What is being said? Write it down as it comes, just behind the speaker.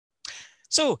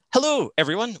Hello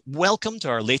everyone. Welcome to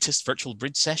our latest virtual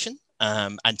bridge session.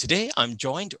 And today I'm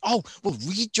rejoined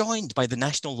by the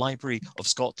National Library of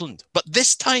Scotland, but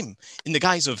this time in the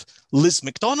guise of Liz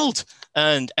MacDonald.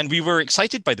 And we were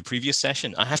excited by the previous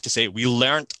session. I have to say, we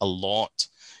learnt a lot.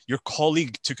 Your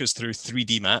colleague took us through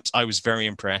 3D maps. I was very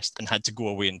impressed and had to go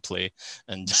away and play.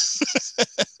 And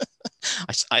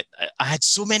I had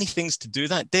so many things to do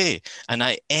that day, and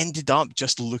I ended up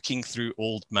just looking through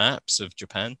old maps of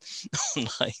Japan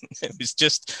online. It was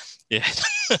just, yeah,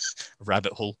 a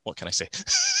rabbit hole. What can I say?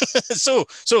 So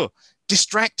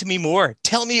distract me more.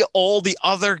 Tell me all the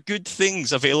other good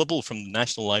things available from the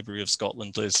National Library of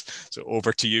Scotland, Liz. So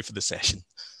over to you for the session.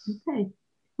 Okay.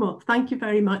 Well, thank you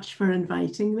very much for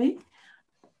inviting me.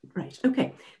 Right,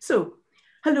 okay. So,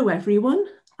 hello everyone,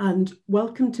 and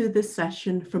welcome to this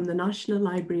session from the National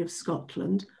Library of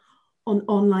Scotland on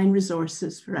online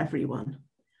resources for everyone.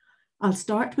 I'll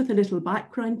start with a little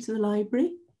background to the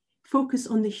library, focus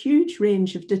on the huge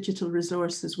range of digital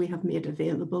resources we have made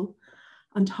available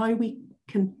and how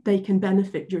they can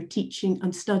benefit your teaching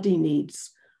and study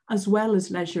needs, as well as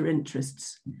leisure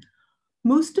interests.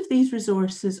 Most of these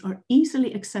resources are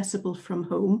easily accessible from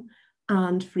home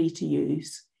and free to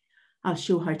use. I'll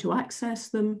show how to access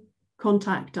them,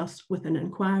 contact us with an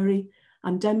inquiry,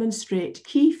 and demonstrate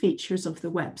key features of the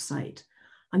website,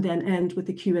 and then end with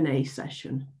a Q&A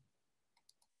session.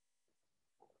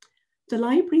 The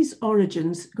library's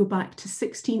origins go back to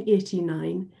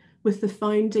 1689 with the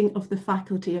founding of the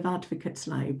Faculty of Advocates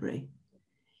Library.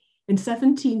 In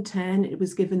 1710, it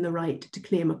was given the right to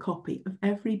claim a copy of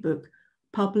every book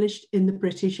published in the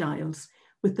British Isles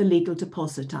with the Legal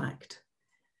Deposit Act.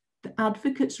 The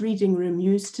Advocates Reading Room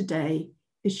used today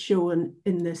is shown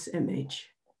in this image.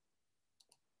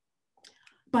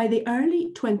 By the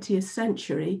early 20th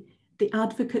century, the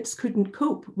advocates couldn't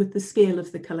cope with the scale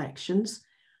of the collections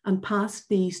and passed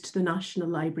these to the National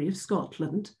Library of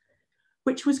Scotland,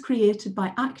 which was created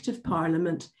by Act of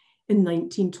Parliament in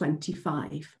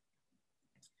 1925.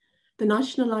 The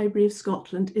National Library of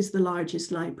Scotland is the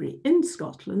largest library in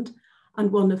Scotland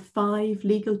and one of 5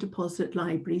 legal deposit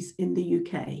libraries in the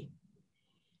UK.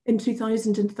 In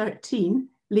 2013,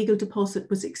 legal deposit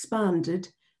was expanded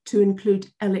to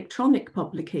include electronic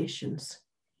publications.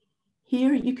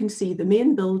 Here you can see the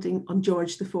main building on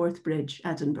George IV Bridge,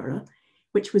 Edinburgh,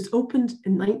 which was opened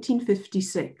in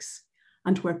 1956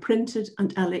 and where printed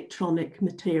and electronic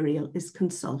material is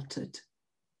consulted.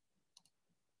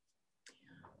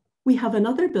 We have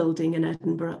another building in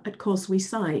Edinburgh at Causeway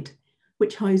Side,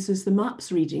 which houses the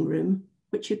Maps Reading Room,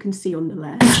 which you can see on the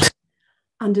left,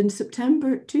 and in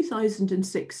September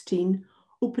 2016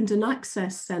 opened an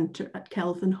access centre at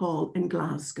Kelvin Hall in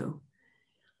Glasgow.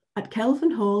 At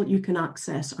Kelvin Hall, you can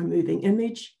access our moving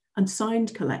image and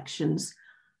sound collections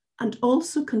and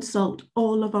also consult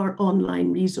all of our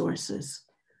online resources.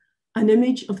 An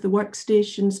image of the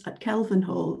workstations at Kelvin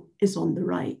Hall is on the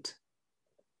right.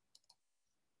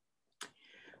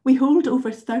 We hold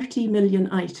over 30 million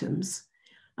items.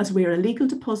 As we're a legal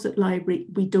deposit library,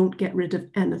 we don't get rid of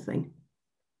anything.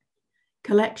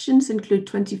 Collections include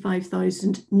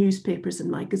 25,000 newspapers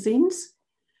and magazines,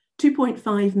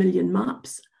 2.5 million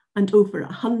maps, and over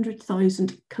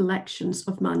 100,000 collections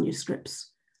of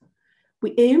manuscripts.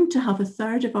 We aim to have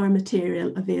 1/3 of our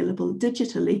material available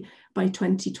digitally by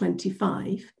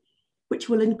 2025, which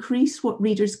will increase what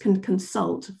readers can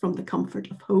consult from the comfort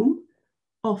of home,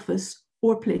 office,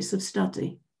 or place of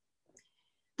study.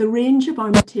 The range of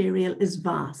our material is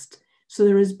vast, so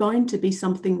there is bound to be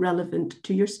something relevant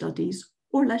to your studies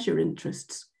or leisure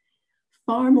interests.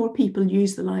 Far more people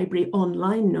use the library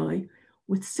online now,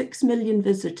 with 6 million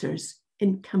visitors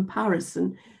in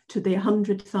comparison to the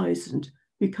 100,000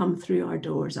 who come through our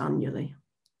doors annually.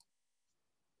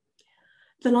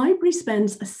 The library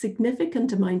spends a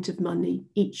significant amount of money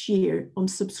each year on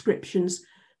subscriptions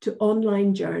to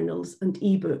online journals and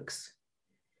ebooks.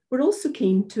 We're also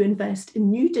keen to invest in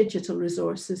new digital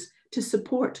resources to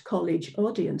support college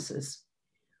audiences.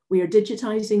 We are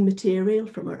digitising material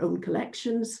from our own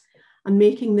collections and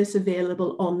making this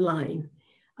available online,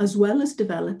 as well as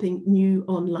developing new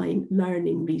online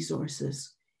learning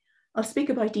resources. I'll speak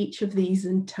about each of these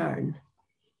in turn.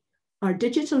 Our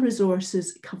digital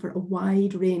resources cover a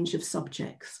wide range of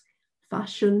subjects: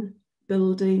 fashion,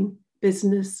 building,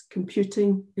 business,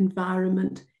 computing,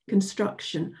 environment,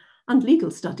 construction, and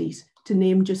legal studies, to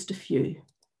name just a few.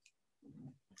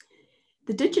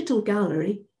 The digital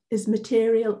gallery is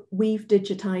material we've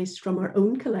digitised from our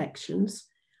own collections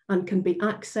and can be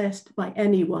accessed by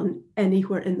anyone,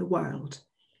 anywhere in the world.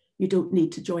 You don't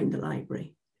need to join the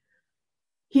library.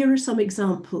 Here are some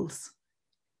examples,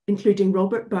 including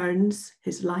Robert Burns,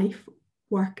 his life,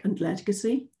 Work and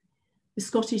Legacy, the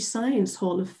Scottish Science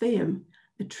Hall of Fame,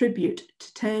 a tribute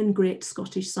to 10 great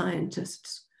Scottish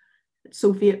scientists,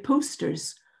 Soviet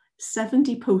posters,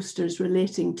 70 posters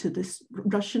relating to the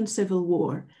Russian Civil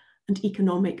War and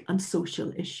economic and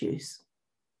social issues.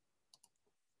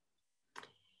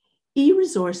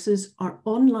 E-resources are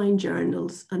online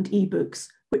journals and ebooks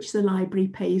which the library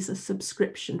pays a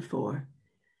subscription for.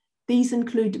 These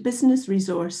include business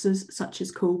resources such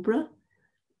as Cobra,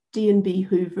 D&B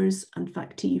Hoovers and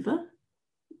Factiva,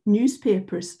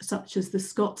 newspapers such as the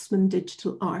Scotsman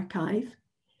Digital Archive,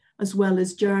 as well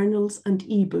as journals and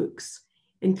ebooks,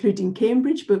 including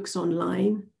Cambridge Books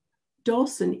Online,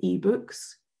 Dawson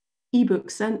eBooks, eBook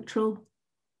Central,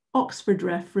 Oxford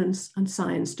Reference and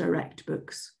Science Direct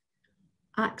books.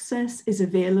 Access is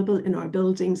available in our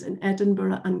buildings in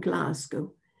Edinburgh and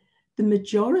Glasgow. The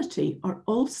majority are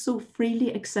also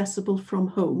freely accessible from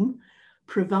home,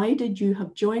 provided you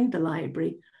have joined the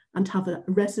library and have a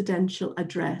residential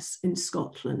address in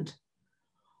Scotland.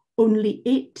 Only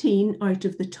 18 out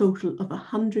of the total of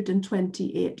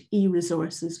 128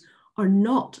 e-resources are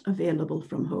not available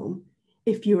from home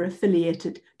if you're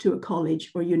affiliated to a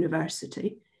college or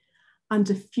university, and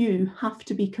a few have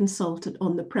to be consulted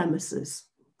on the premises.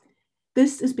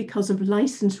 This is because of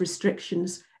license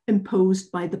restrictions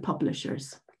imposed by the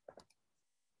publishers.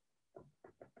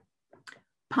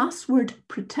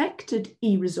 Password-protected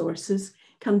e-resources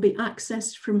can be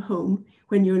accessed from home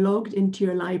when you're logged into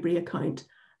your library account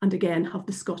and again have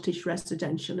the Scottish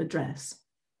residential address.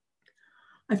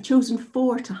 I've chosen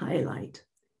 4 to highlight.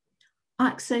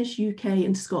 Access UK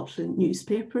and Scotland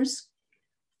newspapers,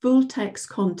 full text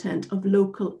content of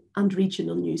local and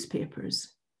regional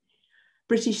newspapers,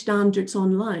 British Standards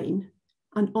Online,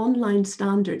 an online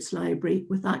standards library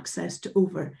with access to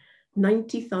over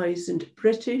 90,000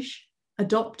 British,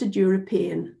 adopted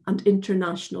European and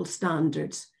international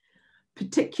standards,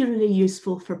 particularly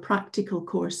useful for practical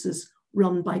courses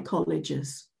run by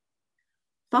colleges.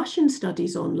 Fashion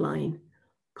Studies Online,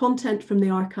 content from the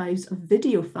archives of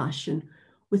video fashion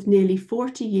with nearly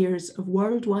 40 years of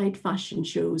worldwide fashion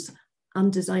shows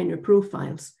and designer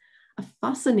profiles, a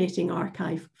fascinating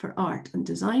archive for art and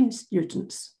design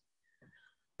students.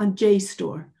 And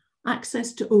JSTOR,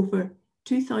 access to over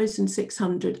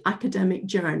 2,600 academic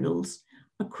journals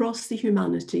across the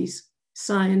humanities,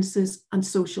 sciences and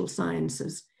social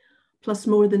sciences, plus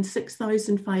more than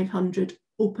 6,500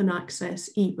 open access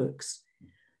ebooks.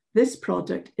 This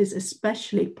product is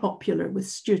especially popular with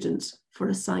students for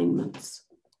assignments.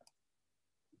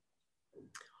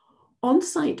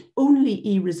 On-site only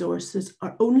e-resources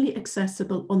are only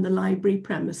accessible on the library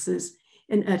premises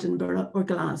in Edinburgh or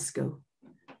Glasgow.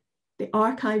 The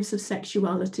Archives of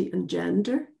Sexuality and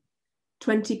Gender,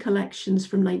 20 collections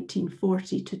from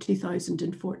 1940 to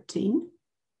 2014.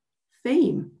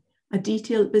 FAME, a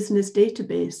detailed business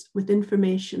database with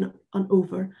information on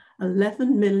over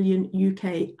 11 million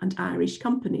UK and Irish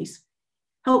companies,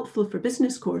 helpful for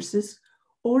business courses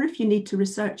or if you need to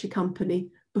research a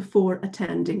company before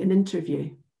attending an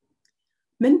interview.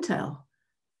 Mintel,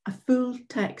 a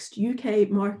full-text UK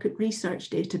market research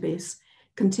database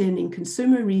containing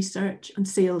consumer research and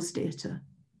sales data,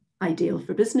 ideal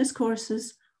for business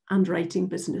courses and writing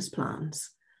business plans.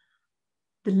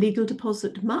 The Legal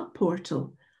Deposit Map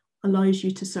Portal allows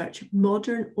you to search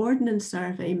modern Ordnance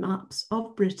Survey maps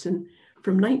of Britain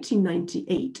from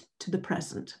 1998 to the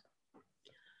present.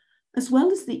 As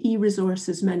well as the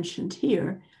e-resources mentioned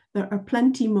here, there are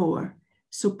plenty more,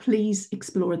 so please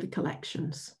explore the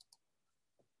collections.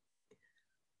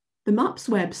 The MAPS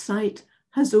website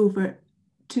has over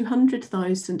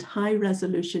 200,000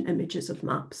 high-resolution images of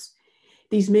maps.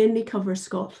 These mainly cover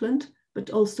Scotland, but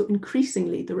also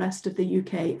increasingly the rest of the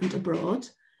UK and abroad,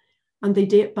 and they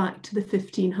date back to the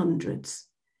 1500s.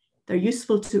 They're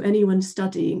useful to anyone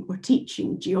studying or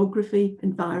teaching geography,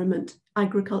 environment,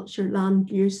 agriculture, land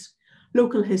use,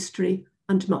 local history,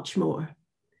 and much more.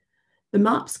 The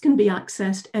maps can be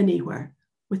accessed anywhere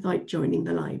without joining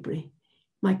the library.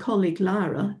 My colleague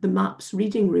Lara, the MAPS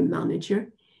Reading Room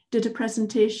Manager, did a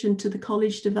presentation to the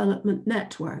College Development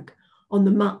Network on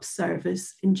the MAPS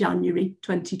service in January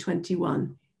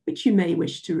 2021, which you may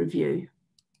wish to review.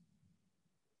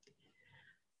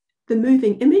 The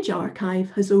Moving Image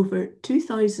Archive has over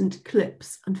 2,000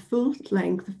 clips and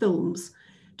full-length films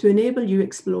to enable you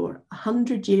explore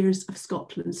 100 years of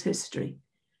Scotland's history,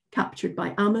 captured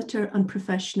by amateur and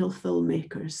professional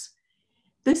filmmakers.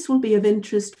 This will be of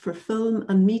interest for film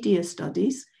and media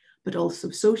studies, but also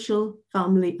social,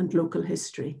 family and local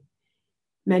history.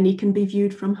 Many can be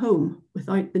viewed from home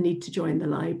without the need to join the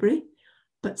library,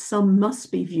 but some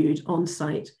must be viewed on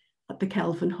site at the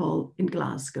Kelvin Hall in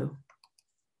Glasgow.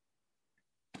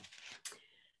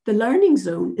 The Learning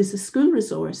Zone is a school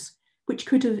resource which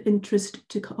could have interest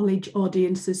to college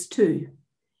audiences too.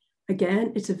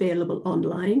 Again, it's available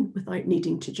online without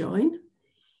needing to join.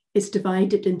 It's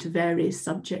divided into various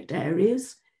subject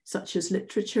areas, such as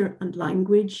literature and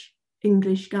language,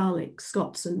 English, Gaelic,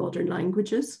 Scots and modern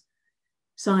languages,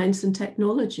 science and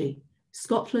technology.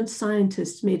 Scotland's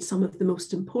scientists made some of the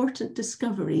most important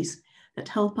discoveries that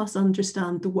help us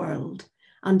understand the world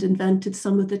and invented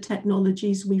some of the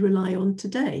technologies we rely on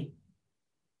today.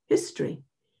 History,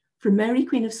 from Mary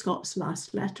Queen of Scots'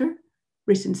 last letter,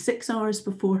 written 6 hours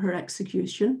before her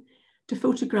execution, to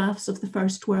photographs of the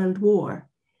First World War.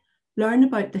 Learn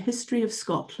about the history of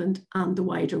Scotland and the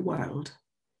wider world.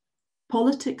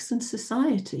 Politics and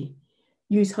society,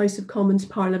 use House of Commons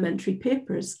parliamentary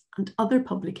papers and other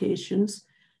publications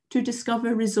to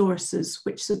discover resources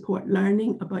which support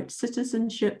learning about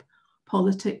citizenship,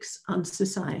 politics and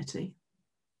society.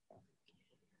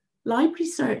 Library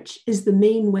search is the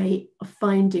main way of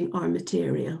finding our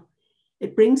material.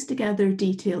 It brings together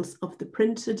details of the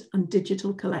printed and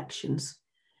digital collections.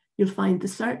 You'll find the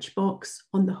search box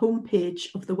on the home page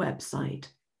of the website,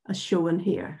 as shown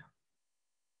here.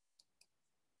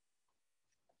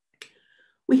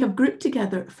 We have grouped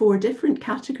together 4 different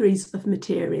categories of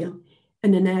material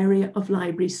in an area of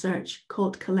library search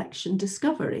called collection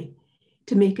discovery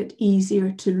to make it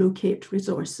easier to locate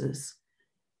resources.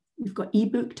 We've got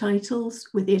ebook titles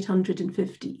with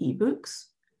 850 ebooks,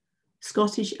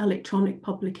 Scottish electronic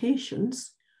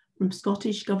publications from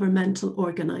Scottish governmental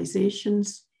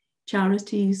organisations,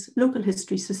 charities, local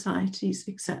history societies,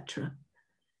 etc.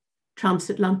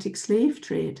 Transatlantic slave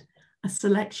trade, a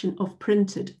selection of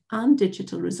printed and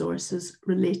digital resources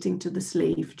relating to the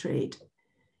slave trade.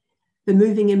 The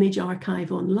Moving Image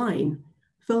Archive online,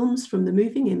 films from the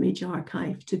Moving Image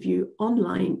Archive to view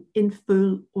online in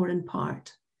full or in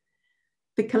part.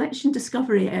 The collection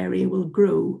discovery area will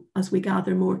grow as we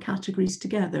gather more categories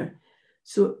together,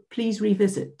 so please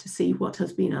revisit to see what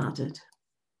has been added.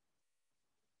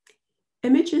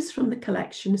 Images from the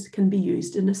collections can be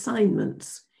used in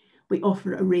assignments. We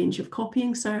offer a range of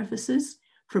copying services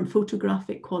from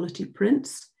photographic quality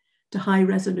prints to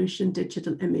high-resolution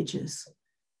digital images.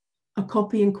 A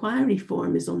copy inquiry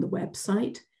form is on the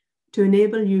website to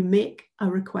enable you make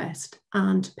a request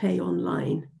and pay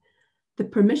online. The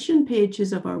permission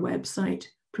pages of our website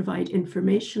provide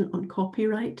information on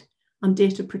copyright and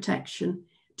data protection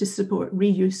to support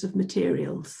reuse of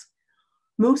materials.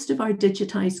 Most of our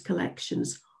digitised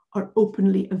collections are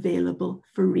openly available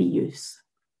for reuse.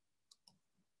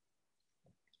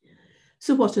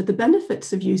 So what are the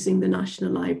benefits of using the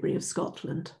National Library of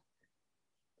Scotland?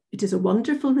 It is a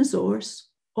wonderful resource,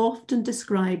 often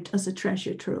described as a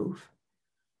treasure trove.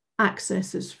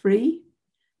 Access is free.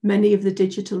 Many of the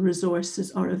digital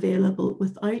resources are available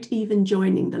without even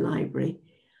joining the library.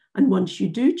 And once you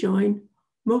do join,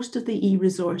 most of the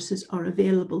e-resources are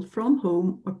available from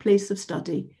home or place of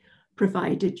study,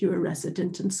 provided you are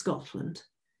resident in Scotland.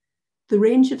 The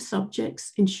range of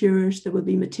subjects ensures there will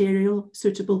be material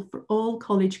suitable for all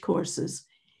college courses,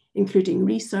 including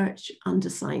research and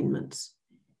assignments.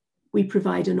 We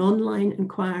provide an online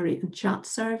inquiry and chat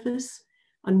service,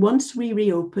 and once we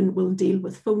reopen, we'll deal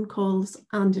with phone calls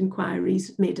and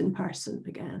inquiries made in person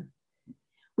again.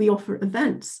 We offer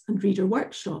events and reader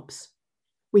workshops.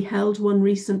 We held one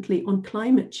recently on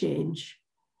climate change.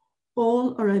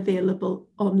 All are available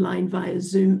online via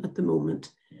Zoom at the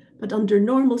moment, but under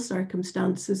normal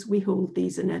circumstances, we hold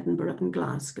these in Edinburgh and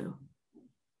Glasgow.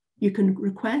 You can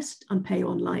request and pay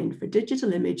online for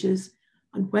digital images,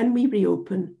 and when we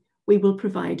reopen, we will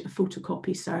provide a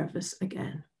photocopy service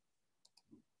again.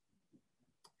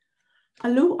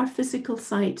 Although our physical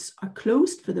sites are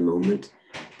closed for the moment,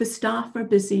 the staff are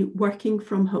busy working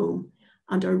from home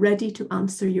and are ready to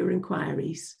answer your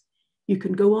inquiries. You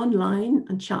can go online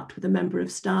and chat with a member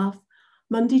of staff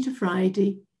Monday to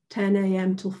Friday, 10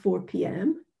 a.m. till 4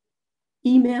 p.m.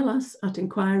 Email us at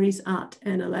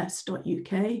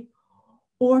inquiries@nls.uk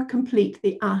or complete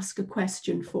the Ask a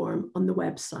Question form on the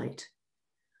website.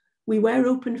 We were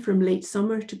open from late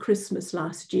summer to Christmas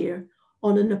last year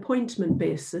on an appointment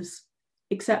basis,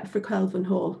 except for Kelvin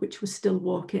Hall, which was still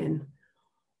walk-in.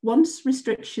 Once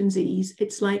restrictions ease,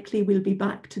 it's likely we'll be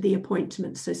back to the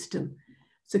appointment system.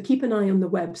 So keep an eye on the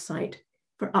website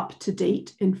for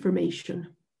up-to-date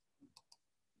information.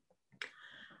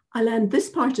 I'll end this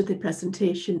part of the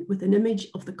presentation with an image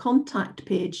of the contact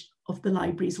page of the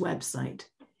library's website.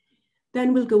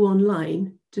 Then we'll go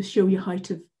online to show you how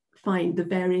to find the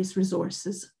various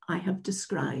resources I have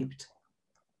described.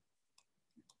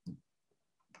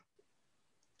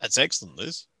 That's excellent,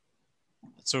 Liz.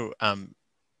 So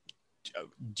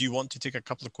Do you want to take a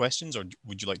couple of questions, or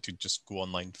would you like to just go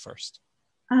online first?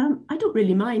 I don't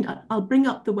really mind. I'll bring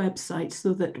up the website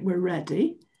so that we're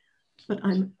ready, but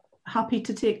I'm happy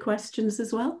to take questions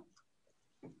as well.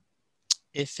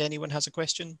 If anyone has a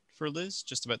question for Liz,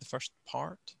 just about the first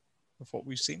part of what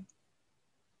we've seen.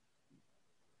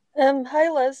 Hi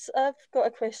Liz, I've got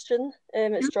a question.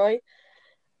 It's Joy.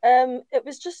 It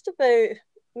was just about,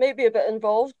 maybe a bit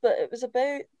involved, but it was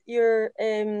about your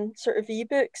sort of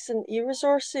ebooks and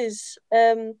e-resources.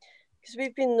 Because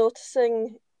we've been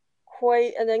noticing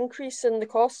quite an increase in the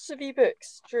costs of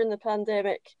ebooks during the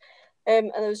pandemic.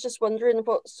 And I was just wondering,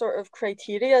 what sort of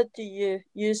criteria do you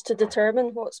use to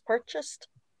determine what's purchased?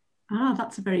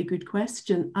 That's a very good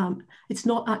question. It's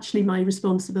not actually my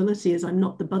responsibility, as I'm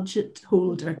not the budget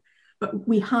holder, but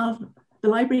the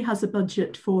library has a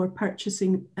budget for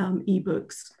purchasing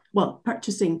ebooks, well,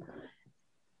 purchasing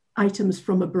items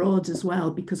from abroad as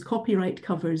well, because copyright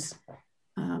covers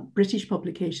British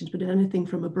publications, but anything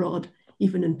from abroad,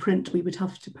 even in print, we would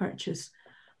have to purchase.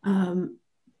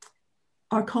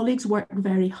 Our colleagues work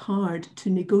very hard to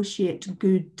negotiate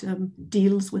good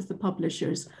deals with the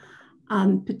publishers,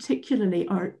 and particularly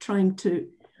are trying to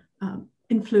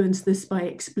influence this by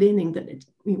explaining that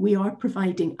we are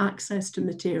providing access to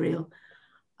material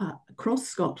across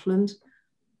Scotland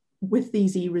with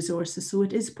these e-resources. So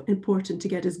it is important to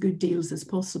get as good deals as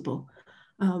possible.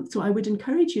 So I would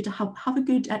encourage you to have a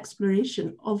good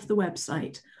exploration of the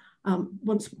website.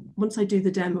 Once I do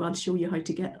the demo, I'll show you how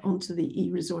to get onto the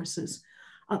e-resources.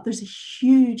 There's a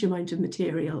huge amount of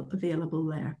material available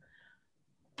there.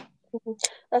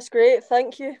 That's great,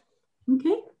 thank you.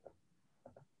 Okay.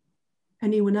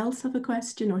 Anyone else have a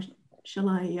question, or shall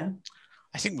I?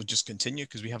 I think we'll just continue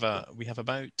because we have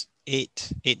about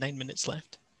 9 minutes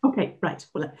left. Okay, right.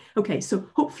 Well, okay. So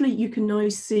hopefully you can now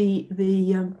see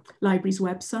the library's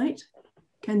website.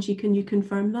 Kenji, can you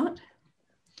confirm that?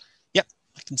 Yep,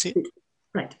 I can see it.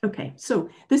 Right. Okay. So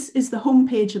this is the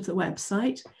homepage of the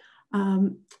website,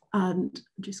 and I'm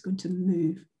just going to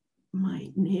move my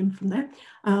name from there.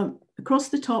 Across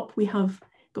the top, we have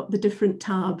got the different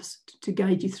tabs to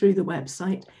guide you through the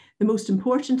website. The most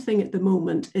important thing at the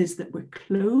moment is that we're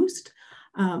closed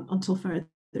until further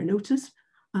notice.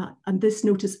 And this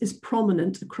notice is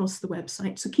prominent across the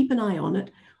website, so keep an eye on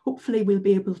it. Hopefully we'll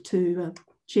be able to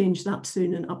change that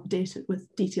soon and update it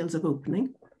with details of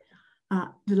opening.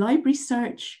 The library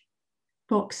search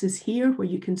box is here, where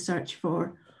you can search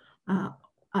for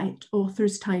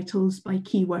authors' titles by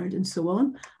keyword and so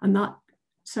on, and that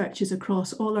searches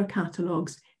across all our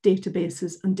catalogues,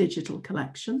 databases and digital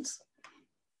collections.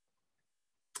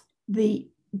 The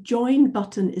join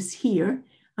button is here,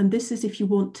 and this is if you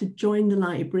want to join the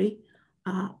library,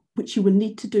 which you will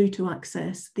need to do to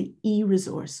access the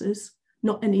e-resources,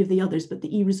 not any of the others, but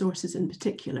the e-resources in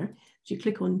particular. So you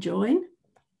click on join,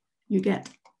 you get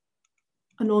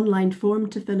an online form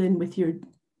to fill in with your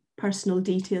personal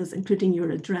details, including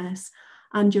your address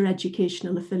and your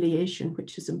educational affiliation,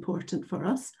 which is important for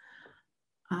us.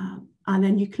 And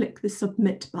then you click the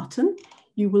submit button.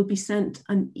 You will be sent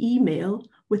an email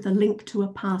with a link to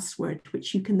a password,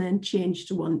 which you can then change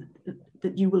to one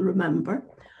that you will remember.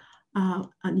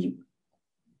 And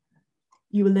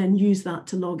you will then use that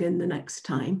to log in the next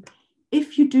time.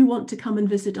 If you do want to come and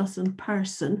visit us in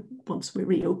person, once we're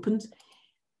reopened,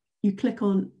 you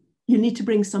need to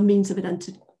bring some means of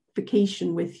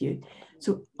identification with you.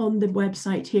 So on the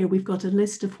website here, we've got a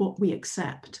list of what we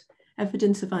accept: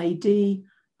 evidence of ID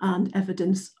and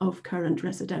evidence of current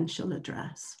residential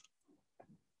address.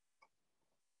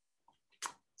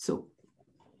 So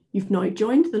you've now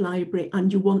joined the library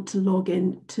and you want to log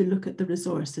in to look at the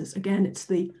resources. Again, it's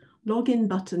the login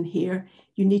button here.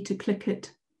 You need to click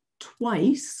it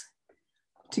twice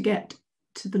to get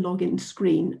to the login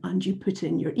screen, and you put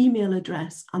in your email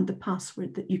address and the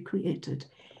password that you created.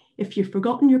 If you've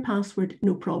forgotten your password,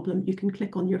 no problem. You can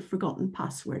click on your forgotten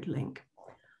password link.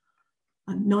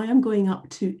 And now I'm going up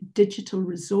to digital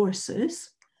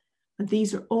resources. And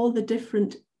these are all the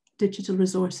different digital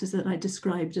resources that I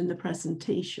described in the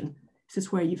presentation. This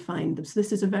is where you find them. So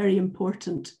this is a very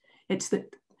important, it's the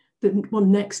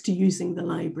one next to using the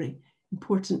library,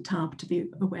 important tab to be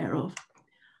aware of.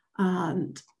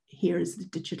 And here is the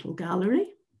digital gallery.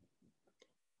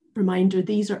 Reminder,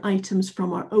 these are items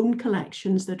from our own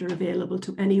collections that are available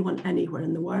to anyone, anywhere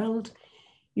in the world.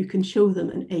 You can show them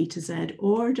in A to Z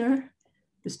order,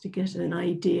 just to get an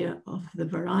idea of the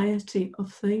variety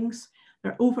of things.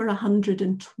 There are over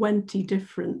 120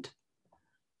 different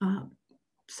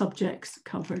subjects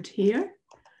covered here.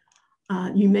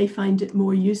 You may find it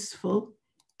more useful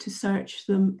to search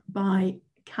them by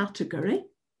category.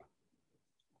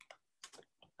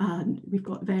 And we've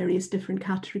got various different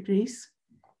categories.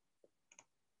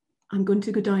 I'm going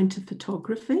to go down to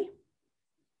photography.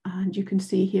 And you can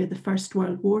see here the First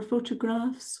World War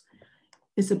photographs,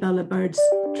 Isabella Bird's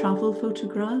travel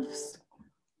photographs,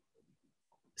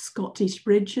 Scottish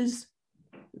bridges.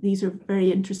 These are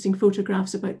very interesting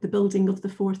photographs about the building of the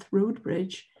Forth Road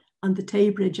Bridge and the Tay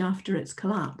Bridge after its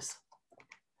collapse.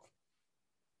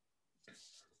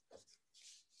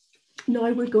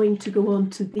 Now we're going to go on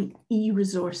to the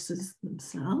e-resources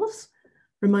themselves.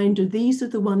 Reminder, these are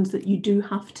the ones that you do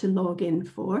have to log in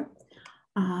for,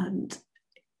 and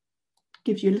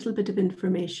gives you a little bit of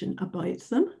information about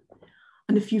them.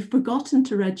 And if you've forgotten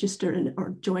to register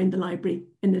or join the library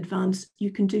in advance,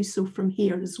 you can do so from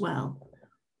here as well.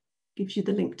 Gives you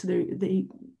the link to the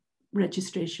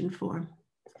registration form.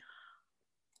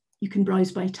 You can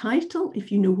browse by title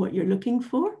if you know what you're looking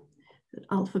for. The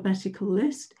alphabetical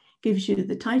list gives you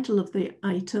the title of the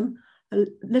item, a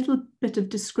little bit of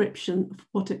description of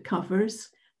what it covers,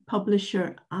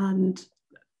 publisher and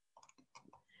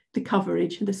the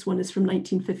coverage. This one is from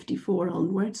 1954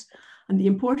 onwards. And the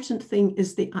important thing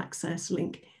is the access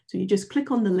link. So you just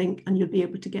click on the link and you'll be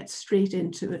able to get straight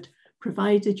into it,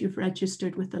 provided you've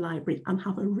registered with the library and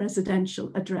have a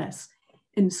residential address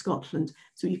in Scotland.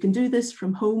 So you can do this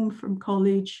from home, from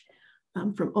college,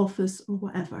 from office or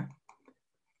whatever.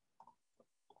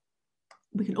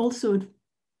 We can also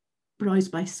browse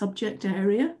by subject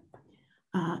area.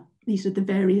 These are the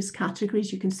various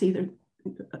categories. You can see there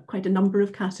are quite a number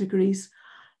of categories.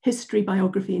 History,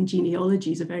 biography and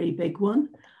genealogy is a very big one.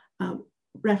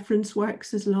 Reference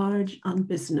works is large, and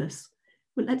business.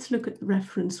 Well, let's look at the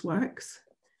reference works,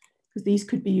 because these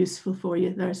could be useful for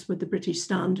you. There's what the British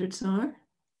standards are.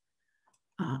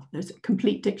 There's a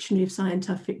complete dictionary of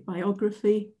scientific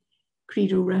biography,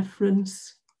 credo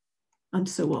reference, and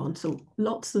so on. So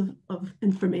lots of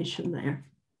information there.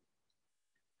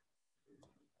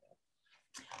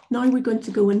 Now we're going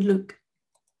to go and look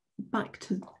back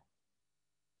to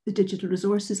the digital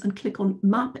resources and click on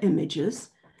map images.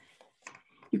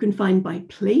 You can find by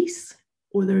place,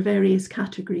 or there are various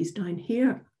categories down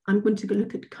here. I'm going to go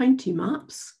look at county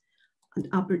maps and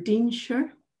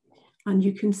Aberdeenshire. And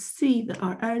you can see that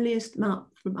our earliest map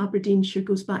from Aberdeenshire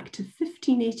goes back to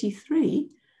 1583.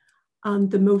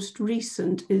 And the most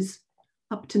recent is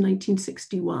up to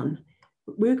 1961.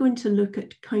 But we're going to look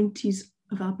at counties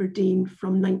of Aberdeen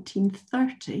from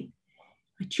 1930.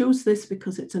 I chose this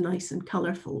because it's a nice and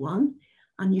colourful one,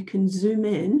 and you can zoom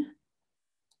in.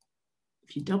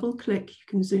 If you double click, you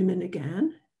can zoom in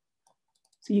again.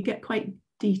 So you get quite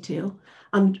detail.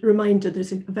 And reminder,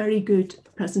 there's a very good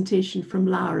presentation from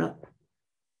Lara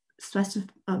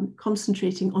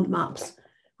concentrating on maps,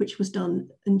 which was done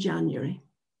in January.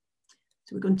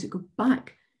 So we're going to go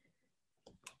back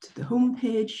to the home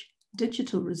page,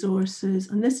 digital resources,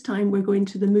 and this time we're going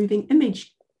to the moving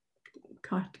image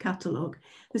catalogue.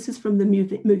 This is from the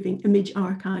Moving Image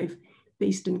Archive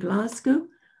based in Glasgow.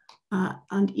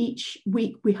 And each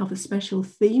week we have a special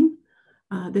theme.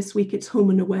 This week it's home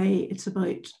and away. It's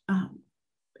about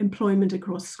employment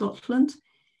across Scotland.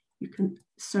 You can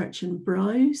search and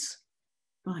browse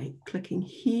by clicking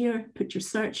here, put your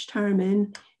search term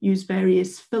in, use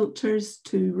various filters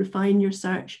to refine your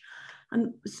search.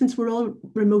 And since we're all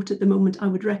remote at the moment, I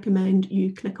would recommend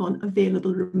you click on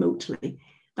available remotely.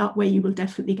 That way you will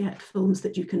definitely get films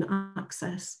that you can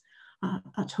access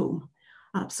at home.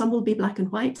 Some will be black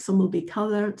and white, some will be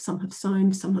colour, some have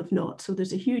sound, some have not. So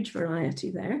there's a huge variety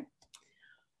there.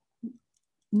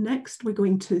 Next, we're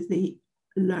going to the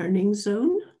learning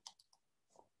zone.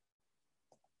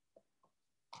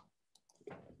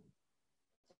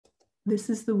 This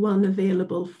is the one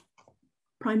available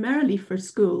primarily for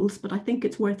schools, but I think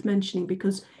it's worth mentioning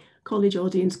because college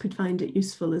audience could find it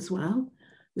useful as well.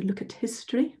 We look at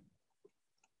history.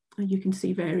 You can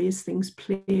see various things: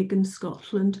 plague in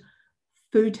Scotland,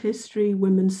 food history,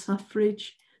 women's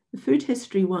suffrage. The food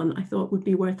history one I thought would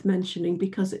be worth mentioning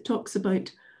because it talks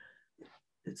about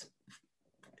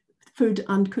food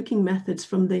and cooking methods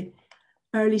from the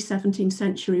early 17th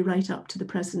century right up to the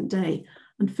present day.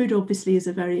 And food obviously is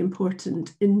a very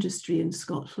important industry in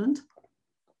Scotland.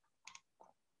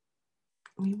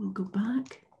 We will go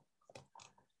back.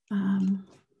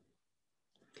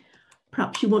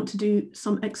 Perhaps you want to do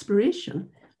some exploration.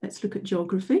 Let's look at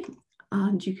geography.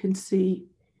 And you can see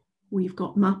we've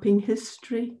got mapping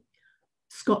history,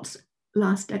 Scott's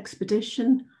last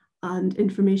expedition, and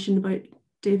information about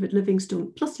David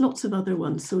Livingstone, plus lots of other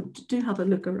ones. So do have a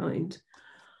look around.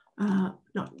 Now,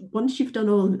 once you've done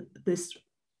all this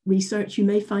research, you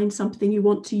may find something you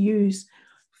want to use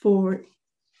for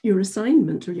your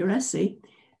assignment or your essay.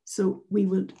 So we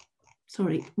would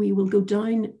we will go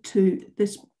down to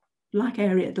this black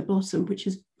area at the bottom, which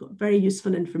has got very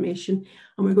useful information.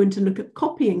 And we're going to look at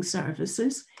copying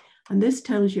services. And this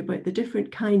tells you about the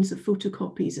different kinds of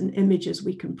photocopies and images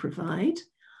we can provide.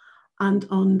 And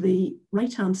on the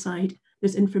right-hand side,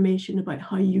 there's information about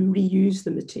how you reuse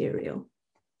the material,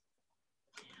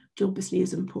 which obviously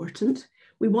is important.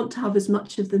 We want to have as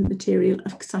much of the material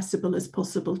accessible as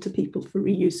possible to people for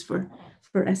reuse for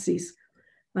essays.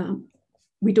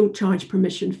 We don't charge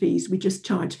permission fees, we just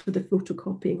charge for the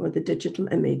photocopying or the digital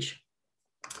image.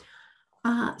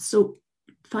 So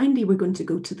finally, we're going to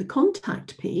go to the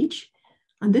contact page.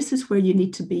 And this is where you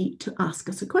need to be to ask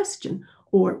us a question,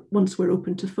 or once we're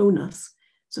open to phone us.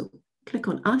 So click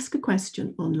on Ask a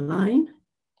Question online,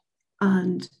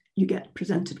 and you get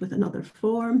presented with another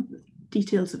form,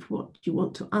 details of what you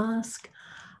want to ask.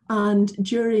 And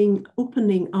during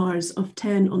opening hours of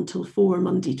 10 until 4,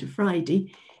 Monday to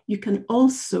Friday, you can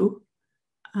also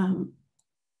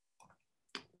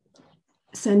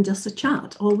send us a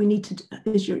chat. All we need to do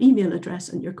is your email address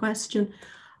and your question.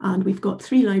 And we've got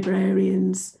 3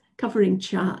 librarians covering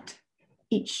chat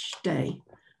each day.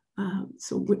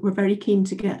 So we're very keen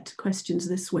to get questions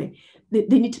this way.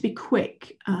 They need to be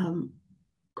quick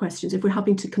questions. If we're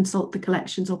having to consult the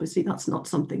collections, obviously that's not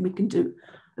something we can do,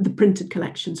 the printed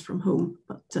collections from home,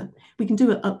 but we can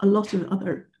do a lot of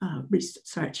other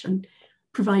research and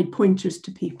provide pointers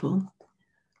to people.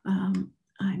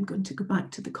 I'm going to go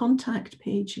back to the contact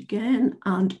page again,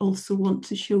 and also want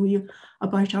to show you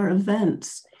about our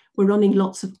events. We're running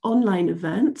lots of online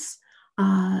events,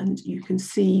 and you can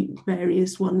see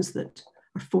various ones that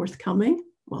are forthcoming.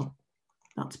 Well,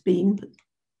 that's been, but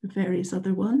various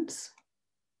other ones.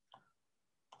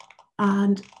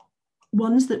 And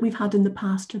ones that we've had in the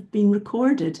past have been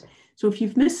recorded. So if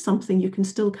you've missed something, you can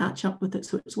still catch up with it.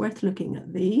 So it's worth looking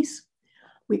at these.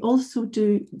 We also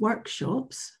do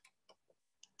workshops.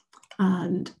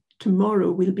 And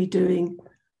tomorrow we'll be doing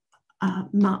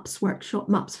maps workshop,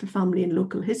 maps for family and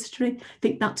local history. I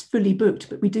think that's fully booked,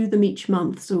 but we do them each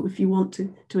month. So if you want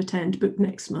to attend, book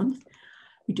next month.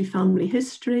 We do family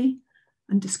history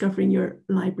and discovering your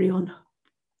library on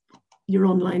your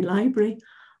online library.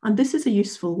 And this is a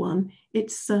useful one.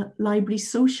 It's library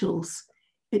socials.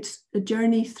 It's a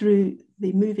journey through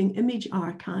the moving image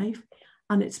archive,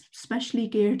 and it's specially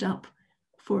geared up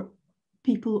for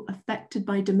people affected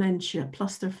by dementia,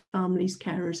 plus their families,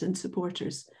 carers and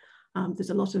supporters. There's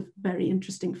a lot of very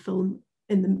interesting film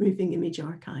in the moving image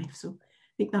archive. So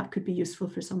I think that could be useful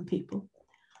for some people.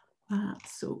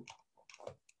 So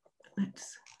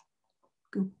let's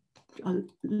go. I'll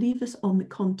leave this on the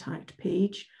contact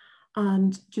page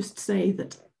and just say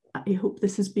that I hope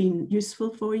this has been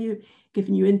useful for you,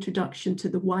 giving you introduction to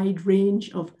the wide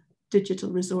range of digital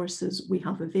resources we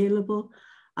have available.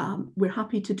 We're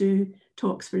happy to do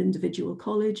talks for individual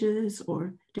colleges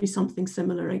or do something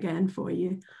similar again for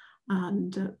you.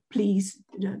 And please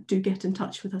do get in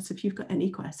touch with us if you've got any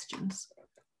questions.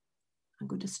 I'm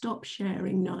going to stop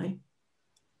sharing now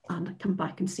and come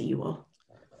back and see you all.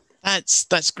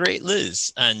 That's great,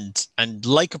 Liz. And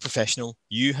like a professional,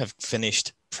 you have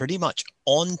finished pretty much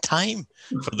on time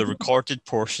for the recorded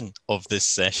portion of this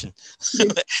session.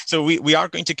 So we are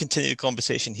going to continue the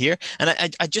conversation here.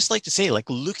 And I'd just like to say, like,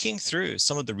 looking through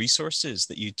some of the resources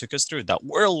that you took us through, that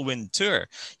whirlwind tour,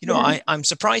 you know, I'm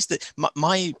surprised that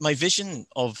my vision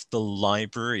of the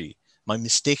library, my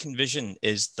mistaken vision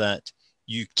is that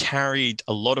you carried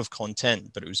a lot of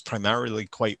content, but it was primarily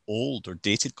quite old or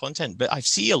dated content. But I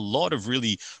see a lot of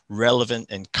really relevant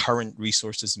and current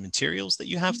resources and materials that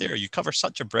you have there. You cover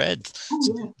such a breadth.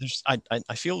 So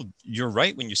I feel you're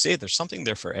right when you say there's something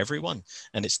there for everyone,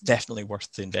 and it's definitely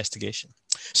worth the investigation.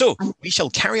 So we shall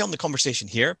carry on the conversation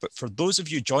here. But for those of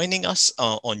you joining us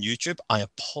on YouTube, I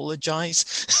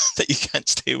apologize that you can't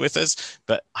stay with us,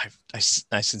 but I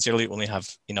sincerely only have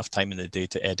enough time in the day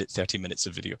to edit 30 minutes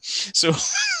of video. So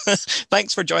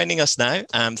thanks for joining us now.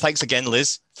 Thanks again,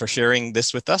 Liz, for sharing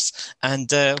this with us.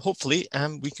 And hopefully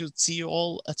we could see you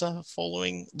all at a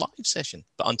following live session.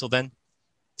 But until then,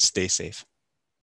 stay safe.